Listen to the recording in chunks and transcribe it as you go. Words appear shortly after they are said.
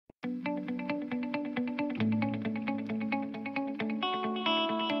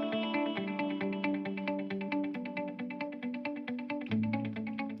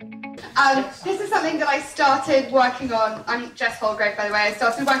This is something that I started working on. I'm Jess Houlgrave, by the way. I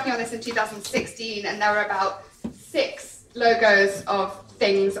started working on this in 2016, and there were about 6 logos of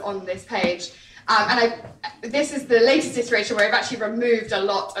things on this page. This is the latest iteration where I've actually removed a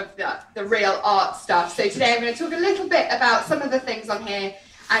lot of the real art stuff. So today I'm going to talk a little bit about some of the things on here,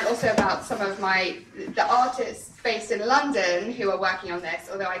 and also about some of the artists based in London who are working on this,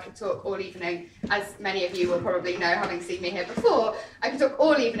 although I could talk all evening, as many of you will probably know, having seen me here before, I could talk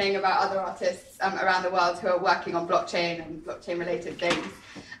all evening about other artists around the world who are working on blockchain and blockchain-related things.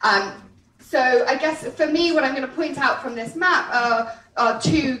 So I guess for me, what I'm going to point out from this map are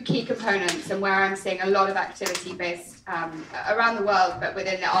 2 key components, and where I'm seeing a lot of activity based around the world, but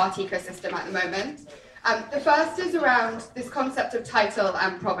within the art ecosystem at the moment. The first is around this concept of title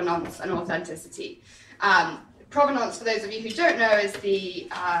and provenance and authenticity. Provenance, for those of you who don't know, is the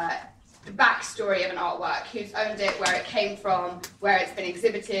backstory of an artwork, who's owned it, where it came from, where it's been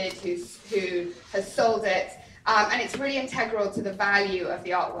exhibited, who has sold it. And it's really integral to the value of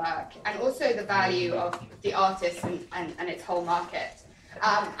the artwork, and also the value of the artist and its whole market.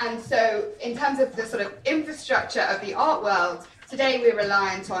 And so in terms of the sort of infrastructure of the art world, today we're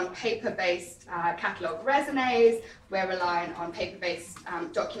reliant on paper-based catalogue raisonnés, we're reliant on paper-based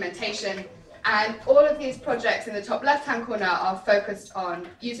documentation, and all of these projects in the top left-hand corner are focused on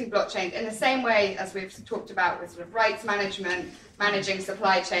using blockchain in the same way as we've talked about with sort of rights management, managing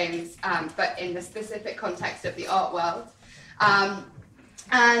supply chains, but in the specific context of the art world.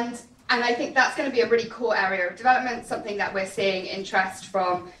 And I think that's going to be a really core area of development, something that we're seeing interest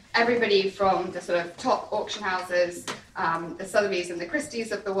from everybody from the sort of top auction houses, the Sotheby's and the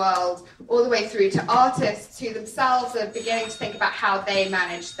Christie's of the world, all the way through to artists who themselves are beginning to think about how they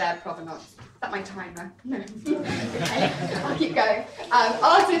manage their provenance. Is that my timer? No. Okay, I'll keep going.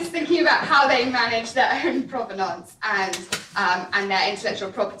 Artists thinking about how they manage their own provenance and their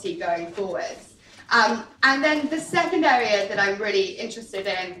intellectual property going forwards. And then the second area that I'm really interested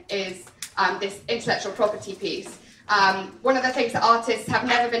in is this intellectual property piece. One of the things that artists have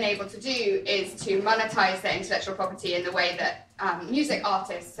never been able to do is to monetize their intellectual property in the way that music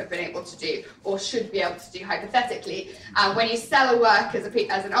artists have been able to do, or should be able to do hypothetically. When you sell a work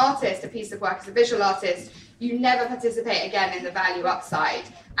as an artist, a piece of work as a visual artist, you never participate again in the value upside.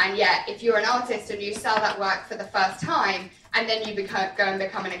 And yet, if you're an artist and you sell that work for the first time, and then you go and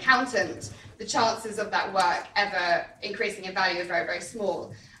become an accountant, the chances of that work ever increasing in value are very, very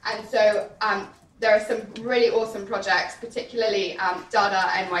small. And so there are some really awesome projects, particularly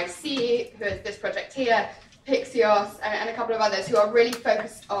Dada NYC, who is this project here, Pixios, and a couple of others who are really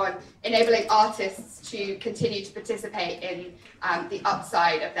focused on enabling artists to continue to participate in the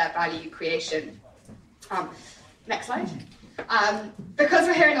upside of their value creation. Next slide. Because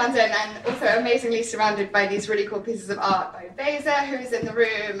we're here in London and also amazingly surrounded by these really cool pieces of art by Vesa, who's in the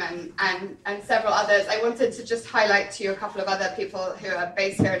room, and several others, I wanted to just highlight to you a couple of other people who are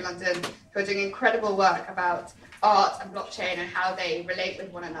based here in London who are doing incredible work about art and blockchain and how they relate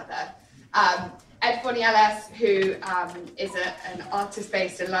with one another. Ed Fornieles, who is an artist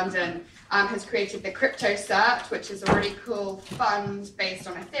based in London, has created the Crypto Cert, which is a really cool fund based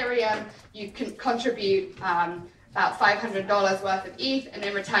on Ethereum. You can contribute about $500 worth of ETH, and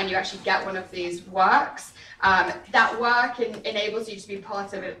in return you actually get one of these works. That work enables you to be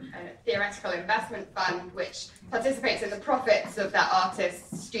part of a theoretical investment fund which participates in the profits of that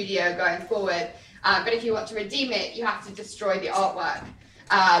artist's studio going forward. But if you want to redeem it, you have to destroy the artwork.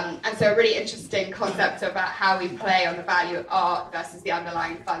 And so a really interesting concept about how we play on the value of art versus the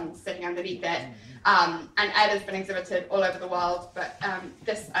underlying funds sitting underneath it. And Ed has been exhibited all over the world, but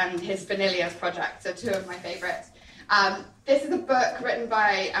this and his Vanillias projects are 2 of my favorites. This is a book written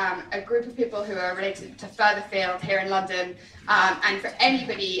by a group of people who are related to Furtherfield here in London. And for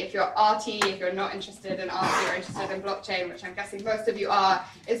anybody, if you're arty, if you're not interested in art, you're interested in blockchain, which I'm guessing most of you are,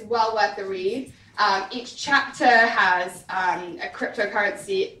 is well worth a read. Each chapter has a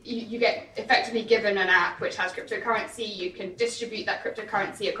cryptocurrency. You get effectively given an app which has cryptocurrency. You can distribute that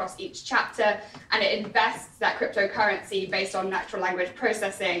cryptocurrency across each chapter, and it invests that cryptocurrency based on natural language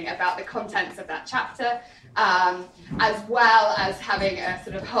processing about the contents of that chapter, as well as having a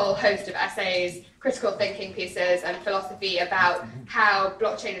sort of whole host of essays, critical thinking pieces, and philosophy about how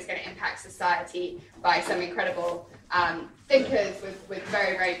blockchain is going to impact society by some incredible thinkers with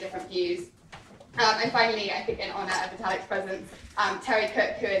very, very different views. And finally, I think in honour of Vitalik's presence, Terry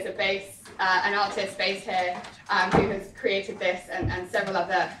Cook, who is an artist based here, who has created this and several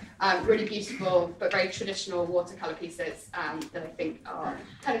other really beautiful but very traditional watercolour pieces that I think are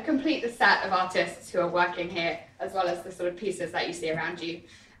kind of complete the set of artists who are working here, as well as the sort of pieces that you see around you.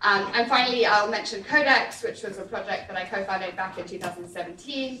 And finally, I'll mention Codex, which was a project that I co-founded back in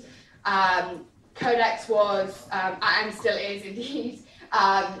 2017. Codex was, and still is indeed,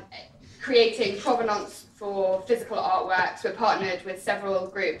 creating provenance for physical artworks. We're partnered with several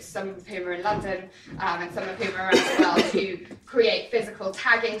groups, some of whom are in London and some of whom are around the world, to create physical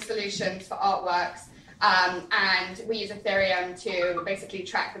tagging solutions for artworks. And we use Ethereum to basically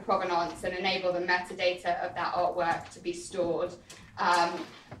track the provenance and enable the metadata of that artwork to be stored.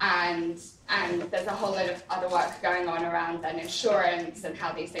 And there's a whole lot of other work going on around then insurance and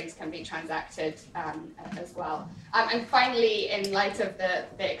how these things can be transacted as well. And finally, in light of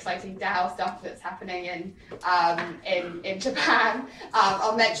the exciting DAO stuff that's happening in Japan,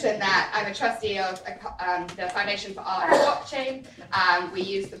 I'll mention that I'm a trustee of the Foundation for Art and Blockchain. We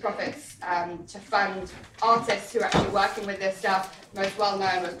use the profits to fund artists who are actually working with this stuff. Most well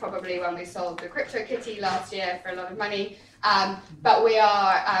known was probably when we sold the CryptoKitty last year for a lot of money. But we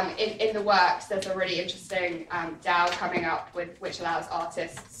are in the works. There's a really interesting DAO coming up which allows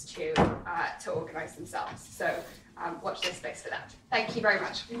artists to organize themselves. So watch this space for that. Thank you very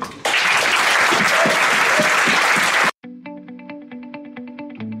much.